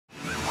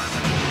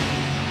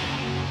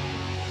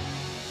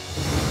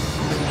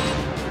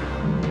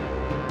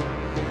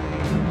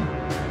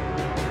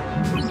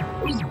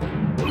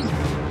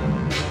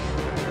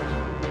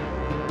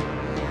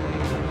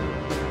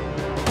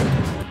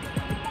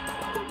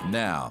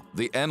Now,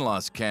 the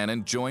NLOS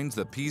cannon joins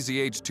the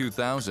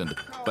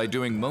PZH-2000 by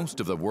doing most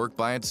of the work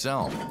by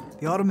itself.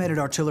 The automated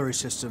artillery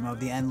system of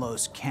the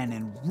NLOS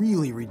cannon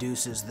really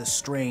reduces the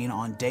strain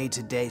on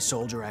day-to-day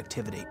soldier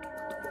activity.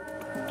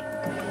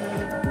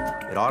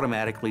 It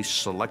automatically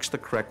selects the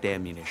correct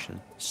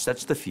ammunition,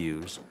 sets the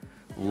fuse,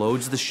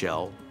 loads the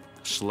shell,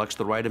 selects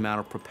the right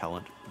amount of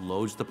propellant,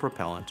 loads the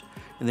propellant,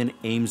 and then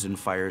aims and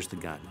fires the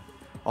gun.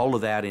 All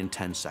of that in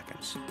 10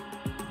 seconds.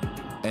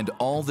 And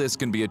all this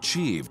can be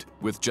achieved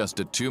with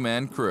just a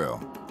two-man crew.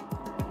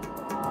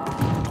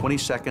 20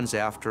 seconds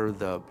after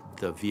the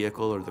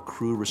vehicle or the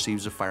crew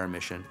receives a fire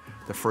mission,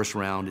 the first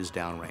round is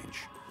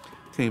downrange.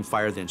 It can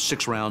fire then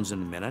 6 rounds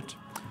in a minute.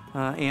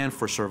 And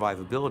for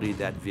survivability,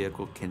 that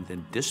vehicle can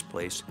then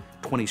displace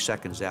 20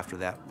 seconds after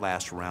that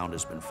last round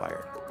has been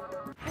fired.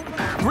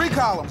 3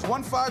 columns,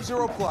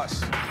 150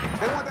 plus.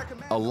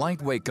 A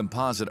lightweight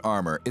composite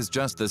armor is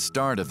just the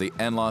start of the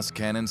NLOS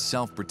cannon's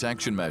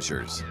self-protection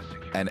measures.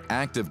 An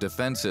active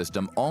defense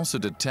system also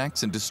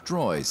detects and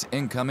destroys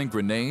incoming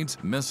grenades,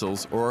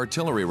 missiles, or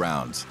artillery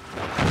rounds.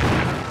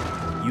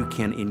 You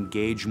can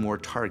engage more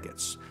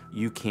targets.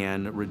 You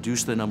can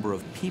reduce the number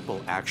of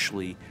people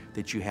actually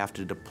that you have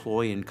to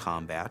deploy in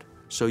combat,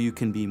 so you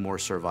can be more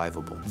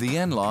survivable. The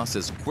NLOS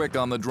is quick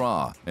on the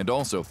draw and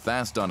also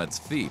fast on its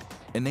feet,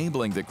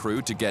 enabling the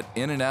crew to get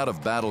in and out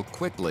of battle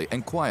quickly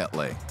and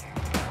quietly.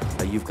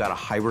 You've got a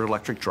hybrid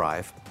electric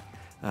drive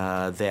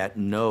that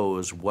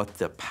knows what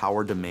the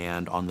power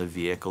demand on the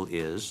vehicle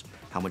is,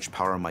 how much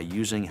power am I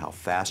using, how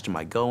fast am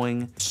I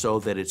going, so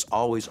that it's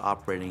always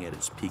operating at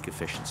its peak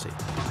efficiency.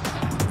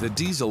 The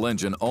diesel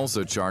engine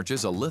also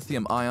charges a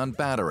lithium-ion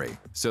battery,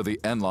 so the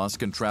NLOS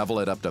can travel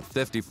at up to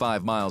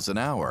 55 miles an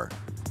hour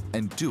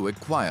and do it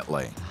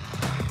quietly.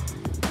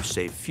 We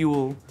save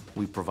fuel,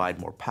 we provide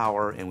more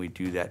power, and we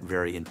do that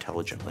very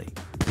intelligently.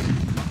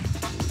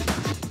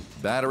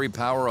 Battery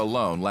power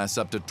alone lasts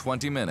up to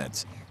 20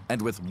 minutes,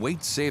 and with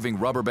weight-saving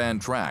rubber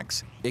band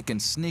tracks, it can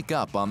sneak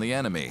up on the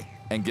enemy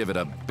and give it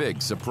a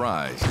big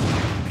surprise.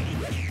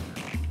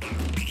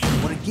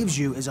 What it gives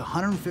you is a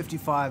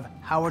 155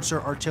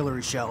 howitzer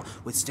artillery shell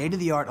with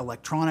state-of-the-art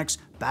electronics,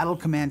 battle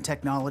command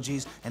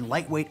technologies, and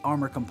lightweight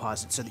armor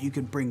composites so that you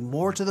can bring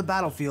more to the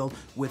battlefield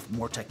with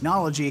more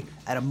technology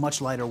at a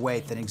much lighter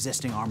weight than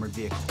existing armored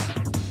vehicles.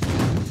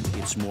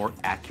 It's more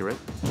accurate,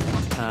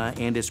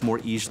 and it's more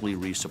easily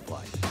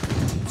resupplied.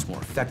 It's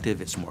more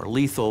effective, it's more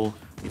lethal,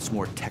 it's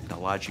more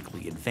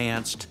technologically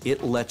advanced.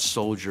 It lets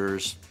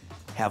soldiers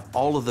have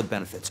all of the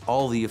benefits,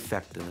 all the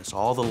effectiveness,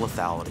 all the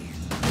lethality.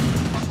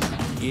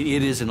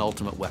 It is an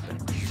ultimate weapon.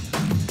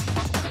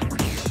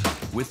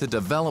 With the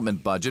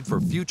development budget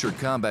for future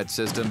combat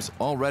systems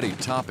already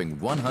topping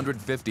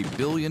 $150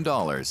 billion,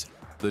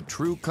 the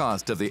true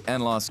cost of the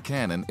NLOS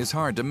cannon is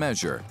hard to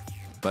measure,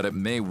 but it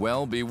may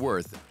well be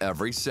worth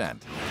every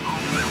cent.